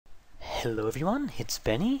Hello everyone, it's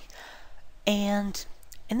Benny, and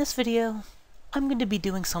in this video, I'm going to be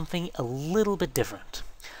doing something a little bit different.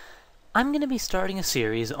 I'm going to be starting a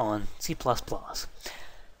series on C++,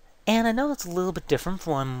 and I know that's a little bit different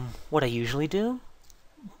from what I usually do,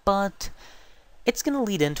 but it's going to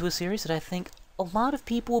lead into a series that I think a lot of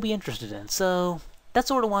people will be interested in, so that's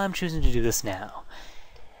sort of why I'm choosing to do this now.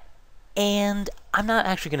 And I'm not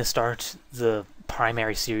actually going to start the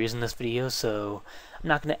primary series in this video, so I'm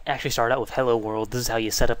not going to actually start out with Hello World, this is how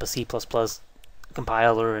you set up a C++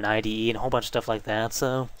 compiler and IDE and a whole bunch of stuff like that,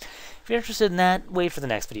 so if you're interested in that, wait for the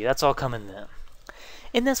next video, that's all coming then.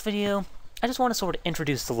 In this video, I just want to sort of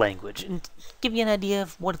introduce the language and give you an idea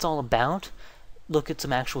of what it's all about, look at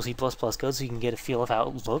some actual C++ code so you can get a feel of how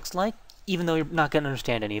it looks like, even though you're not going to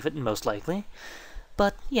understand any of it, most likely.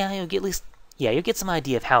 But yeah, you'll get some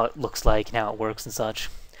idea of how it looks like and how it works and such.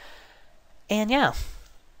 And yeah,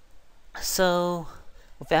 so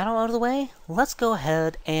with that all out of the way, let's go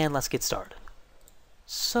ahead and let's get started.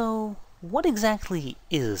 So, what exactly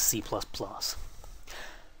is C++?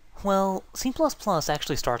 Well, C++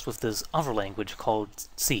 actually starts with this other language called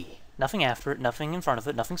C. Nothing after it, nothing in front of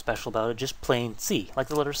it, nothing special about it, just plain C, like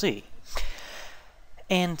the letter C.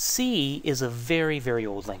 And C is a very, very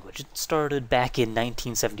old language. It started back in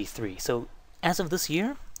 1973, so as of this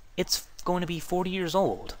year, it's going to be 40 years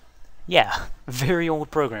old. Yeah, very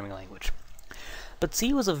old programming language. But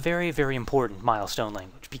C was a very, very important milestone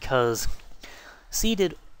language because C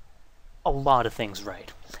did a lot of things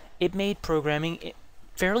right. It made programming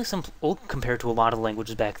fairly simple compared to a lot of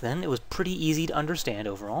languages back then. It was pretty easy to understand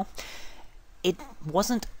overall. It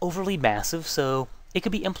wasn't overly massive, so it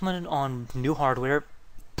could be implemented on new hardware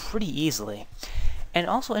pretty easily. And it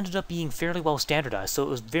also ended up being fairly well standardized, so it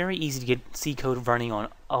was very easy to get C code running on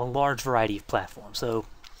a large variety of platforms. So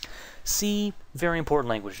C, very important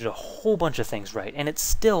language, did a whole bunch of things right, and it's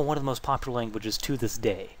still one of the most popular languages to this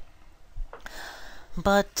day.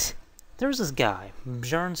 But there's this guy,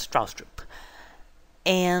 Björn Stroustrup,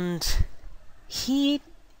 and he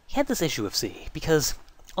had this issue with C, because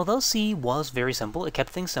although C was very simple, it kept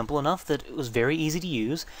things simple enough that it was very easy to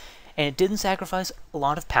use, and it didn't sacrifice a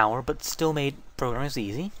lot of power, but still made programming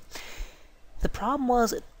easy. The problem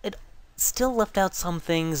was it still left out some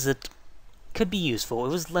things that could be useful. It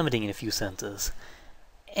was limiting in a few senses.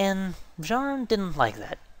 And Björn didn't like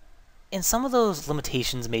that. And some of those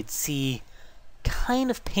limitations made C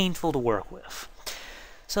kind of painful to work with.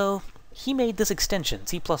 So he made this extension,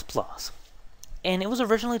 C++. And it was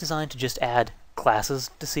originally designed to just add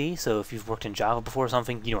classes to C, so if you've worked in Java before or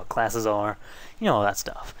something, you know what classes are, you know all that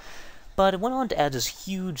stuff. But it went on to add this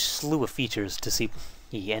huge slew of features to C,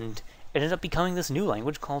 and it ended up becoming this new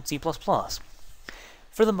language called C++.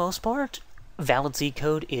 For the most part, valid C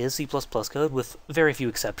code is C++ code, with very few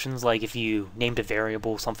exceptions, like if you named a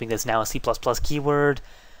variable something that's now a C++ keyword,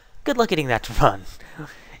 good luck getting that to run.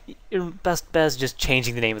 Your best bet is just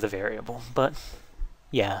changing the name of the variable, but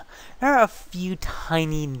yeah, there are a few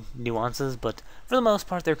tiny nuances, but for the most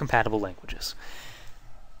part they're compatible languages.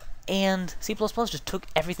 And C++ just took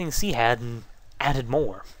everything C had and added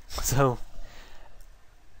more. So,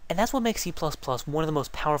 and that's what makes C++ one of the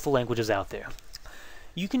most powerful languages out there.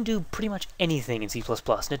 You can do pretty much anything in C++,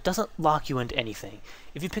 and it doesn't lock you into anything.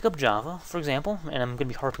 If you pick up Java, for example, and I'm going to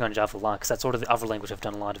be harping on Java a lot, because that's sort of the other language I've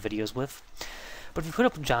done a lot of videos with, but if you put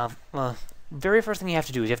up Java, very first thing you have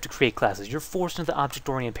to do is you have to create classes. You're forced into the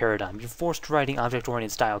object-oriented paradigm. You're forced to writing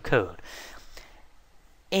object-oriented style code.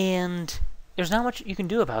 And there's not much you can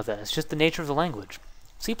do about that. It's just the nature of the language.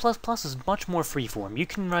 C++ is much more freeform. You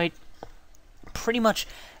can write pretty much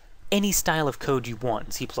any style of code you want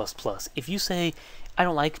in C++. If you say, I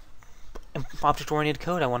don't like object-oriented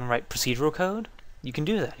code, I want to write procedural code, you can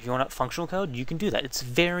do that. If you want functional code, you can do that.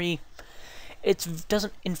 It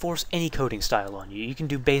doesn't enforce any coding style on you. You can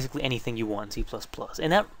do basically anything you want in C++.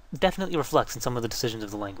 And that definitely reflects in some of the decisions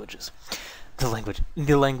of the languages. The language,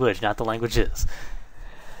 not the languages.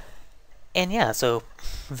 And yeah, so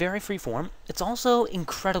very freeform. It's also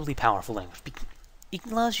incredibly powerful language. It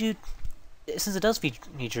allows you, since it does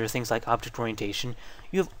feature things like object orientation,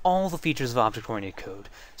 you have all the features of object-oriented code.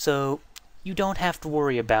 So you don't have to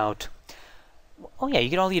worry about, oh yeah, you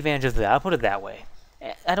get all the advantages of that, I'll put it that way.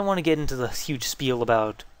 I don't want to get into the huge spiel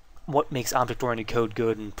about what makes object-oriented code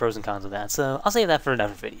good and pros and cons of that, so I'll save that for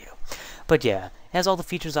another video. But yeah, it has all the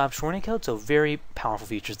features of object-oriented code, so very powerful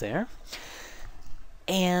features there.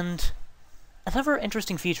 And another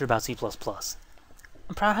interesting feature about C++,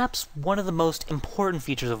 perhaps one of the most important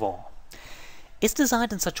features of all, it's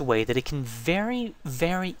designed in such a way that it can very,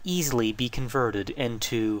 very easily be converted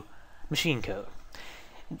into machine code.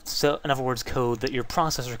 So, in other words, code that your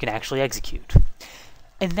processor can actually execute.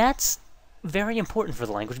 And that's very important for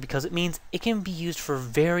the language because it means it can be used for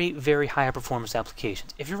very, very high performance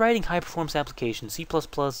applications. If you're writing high performance applications, C++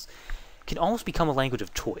 can almost become a language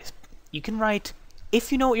of choice. You can write,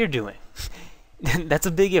 if you know what you're doing. That's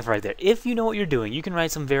a big if right there. If you know what you're doing, you can write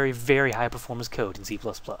some very, very high performance code in C++.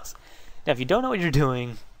 Now, if you don't know what you're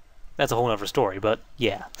doing, that's a whole other story, but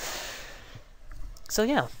yeah. So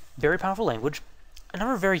yeah, very powerful language.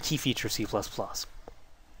 Another very key feature of C++.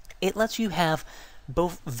 It lets you have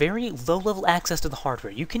both very low-level access to the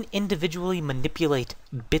hardware. You can individually manipulate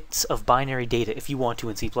bits of binary data if you want to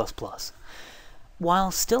in C++,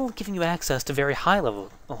 while still giving you access to very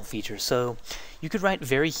high-level features. So you could write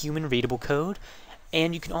very human-readable code,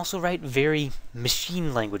 and you can also write very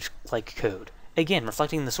machine language-like code. Again,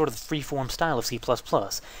 reflecting the sort of free-form style of C++.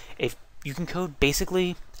 If you can code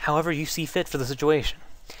basically however you see fit for the situation.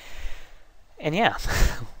 And yeah.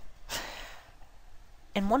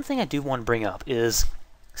 And one thing I do want to bring up is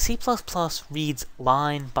C++ reads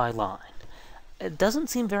line by line. It doesn't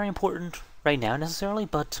seem very important right now necessarily,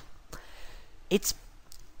 but it's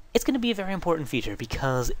going to be a very important feature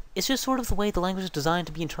because it's just sort of the way the language is designed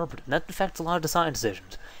to be interpreted, and that affects a lot of design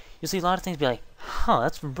decisions. You'll see a lot of things be like, huh,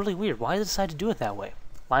 that's really weird. Why did they decide to do it that way?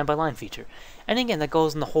 Line by line feature. And again, that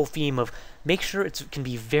goes in the whole theme of make sure it can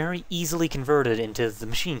be very easily converted into the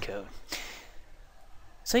machine code.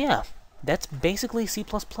 So yeah, that's basically C++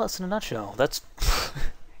 in a nutshell. That's,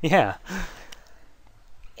 yeah.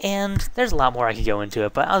 And there's a lot more I could go into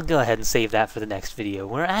it, but I'll go ahead and save that for the next video,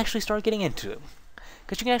 where I actually start getting into it.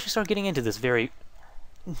 Because you can actually start getting into this very,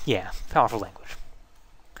 yeah, powerful language.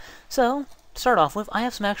 So, to start off with, I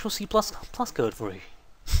have some actual C++ code for you.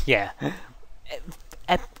 Yeah.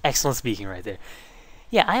 Excellent speaking right there.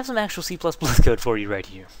 Yeah, I have some actual C++ code for you right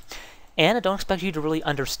here. And I don't expect you to really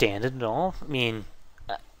understand it at all. I mean,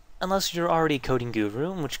 unless you're already a coding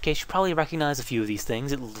guru, in which case you probably recognize a few of these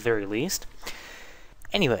things, at the very least.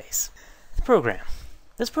 Anyways, the program.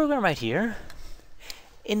 This program right here,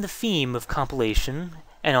 in the theme of compilation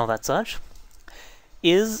and all that such,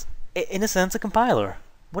 is, in a sense, a compiler.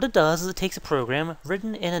 What it does is it takes a program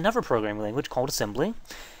written in another programming language called assembly.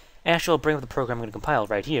 And actually, I'll bring up the program I'm going to compile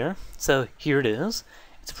right here. So here it is.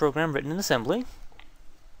 It's a program written in assembly.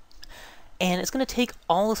 And it's going to take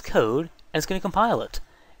all this code and it's going to compile it.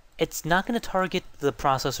 It's not going to target the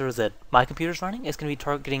processor that my computer's running. It's going to be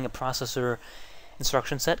targeting a processor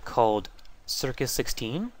instruction set called Circus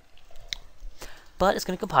 16. But it's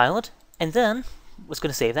going to compile it, and then it's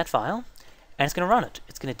going to save that file, and it's going to run it.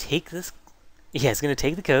 It's going to take this, it's going to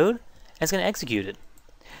take the code, and it's going to execute it.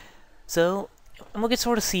 So, and we'll get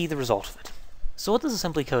sort of see the result of it. So what this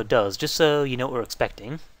assembly code does, just so you know what we're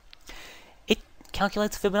expecting, it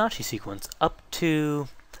calculates a Fibonacci sequence up to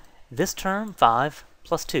this term, 5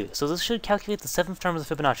 plus 2. So this should calculate the 7th term of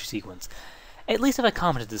the Fibonacci sequence. At least if I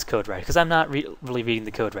commented this code right, because I'm not really reading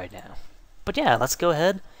the code right now. But yeah, let's go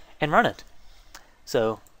ahead and run it.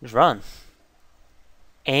 So, just run.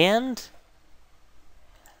 And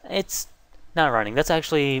it's not running. That's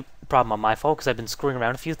actually a problem on my fault, because I've been screwing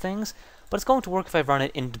around a few things. But it's going to work if I run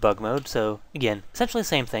it in debug mode, so again, essentially the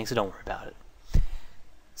same thing, so don't worry about it.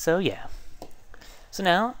 So yeah. So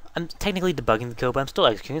now, I'm technically debugging the code, but I'm still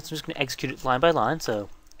executing it, so I'm just going to execute it line by line. So,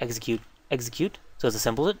 execute, execute. So it's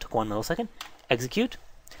assembled it, took 1 millisecond. Execute.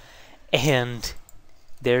 And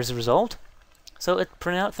there's the result. So it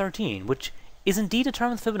printed out 13, which is indeed a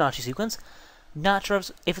term of the Fibonacci sequence. Not sure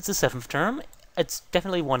if it's the 7th term. It's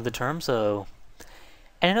definitely one of the terms, so...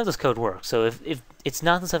 And I know this code works, so if it's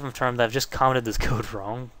not the 7th term, then I've just commented this code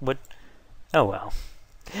wrong, but... Oh well.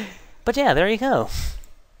 But yeah, there you go.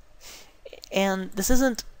 And this is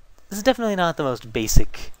definitely not the most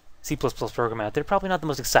basic C++ program out there. Probably not the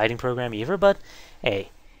most exciting program either, but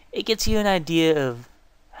hey, it gets you an idea of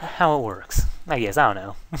how it works. I guess, I don't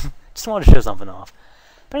know. Just wanted to show something off.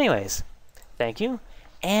 But anyways, thank you.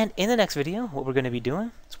 And in the next video, what we're going to be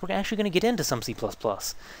doing is we're actually going to get into some C++.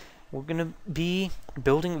 We're going to be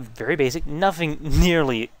building very basic, nothing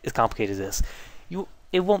nearly as complicated as this.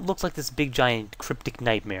 It won't look like this big, giant, cryptic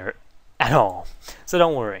nightmare at all. So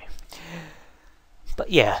don't worry. But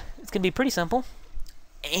yeah, it's going to be pretty simple.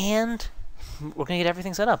 And we're going to get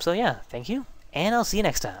everything set up. So yeah, thank you. And I'll see you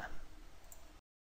next time.